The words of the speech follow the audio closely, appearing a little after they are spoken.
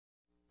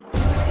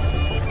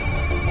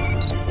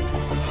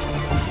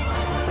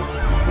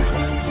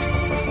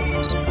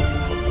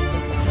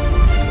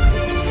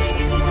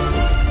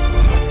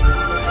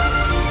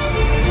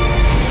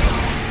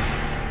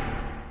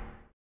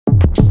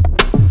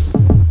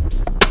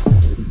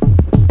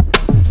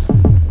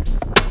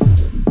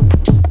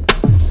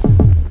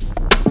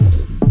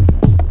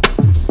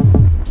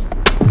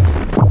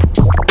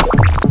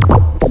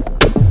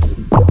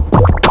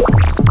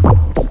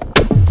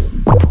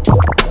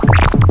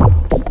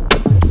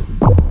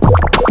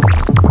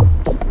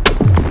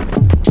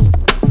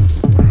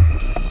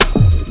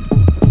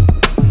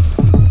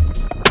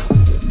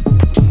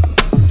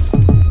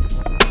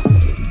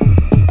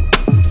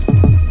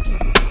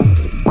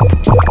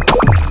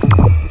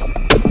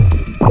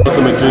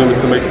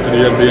to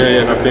the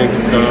NBA, and I think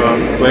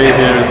playing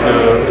here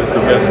is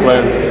the best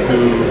plan to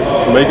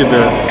make it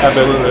there. Have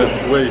that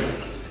way.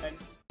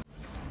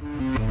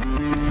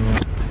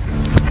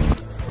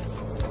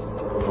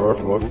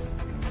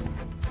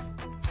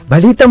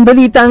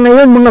 Balitang-balita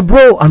ngayon mga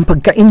bro ang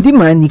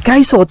pagka-indiman ni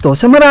Kai Sotto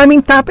sa maraming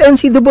top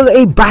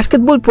NCAA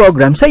basketball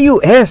program sa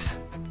US.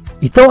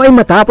 Ito ay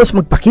matapos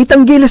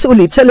magpakitang gilas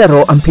ulit sa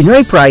laro ang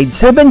Pinoy Pride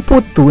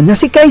 7'2" na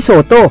si Kai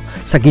Sotto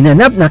sa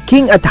ginanap na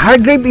King at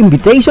Hargrave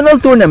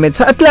Invitational Tournament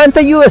sa Atlanta,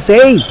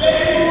 USA.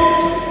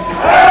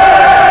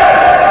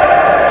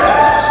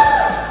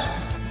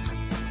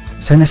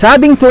 Sa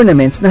nasabing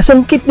tournaments,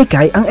 nasungkit ni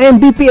Kai ang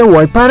MVP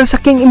award para sa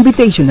King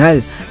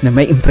Invitational na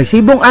may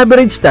impresibong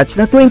average stats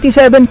na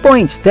 27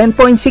 points,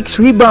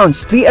 10.6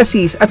 rebounds, 3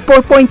 assists at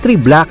 4.3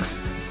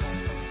 blocks.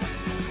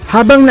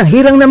 Habang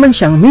nahirang naman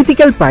siyang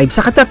mythical 5 sa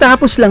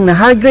katatapos lang na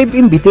Hargrave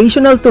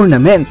Invitational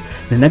Tournament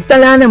na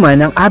nagtala naman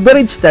ng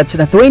average stats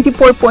na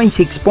 24.6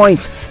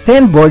 points,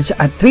 10 boards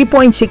at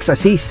 3.6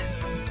 assists.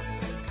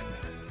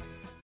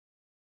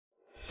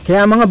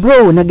 Kaya mga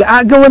bro,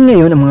 nag-aagawan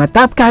ngayon ang mga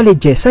top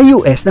colleges sa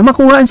US na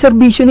makuha ang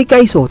serbisyo ni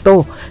Kai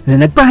Sotto na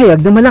nagpahayag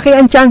na malaki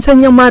ang tsansa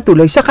niyang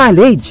matuloy sa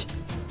college.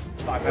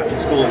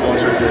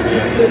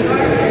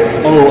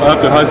 Oh,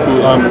 after high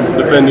school,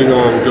 depending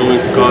on going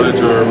to college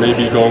or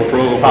maybe going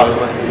pro.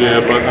 Possibly.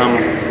 But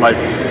like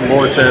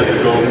more chance to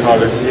go to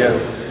college. Yeah.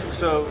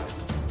 So.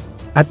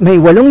 At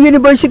may 8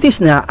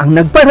 universities na ang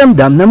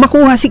nagparamdam na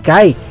makuha si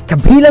Kai.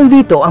 Kabilang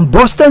dito ang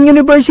Boston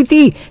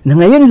University na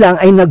ngayon lang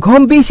ay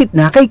nag-home visit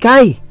na kay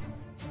Kai.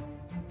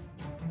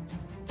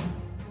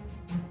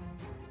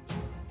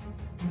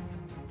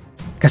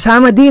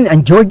 Kasama din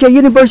ang Georgia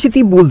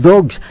University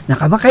Bulldogs na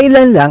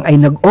kamakailan lang ay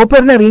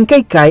nag-offer na rin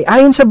kay Kai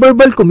ayon sa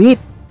verbal commit.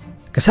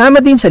 Kasama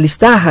din sa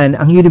listahan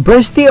ang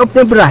University of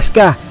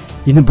Nebraska,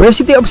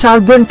 University of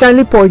Southern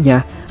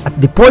California at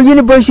DePaul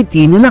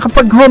University na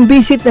nakapag-home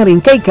visit na rin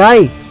kay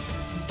Kai.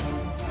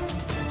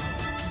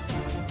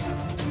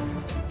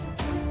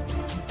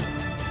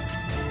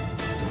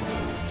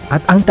 At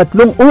ang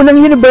tatlong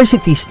unang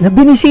universities na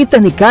binisita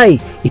ni Kai,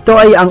 ito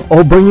ay ang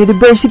Auburn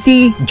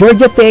University,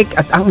 Georgia Tech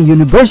at ang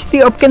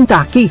University of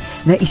Kentucky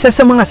na isa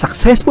sa mga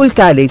successful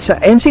college sa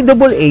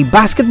NCAA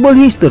basketball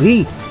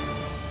history.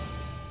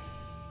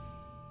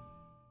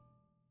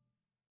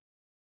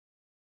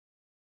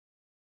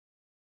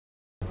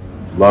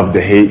 Love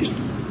to hate.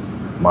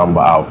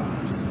 Mamba out.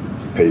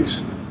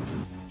 Peace.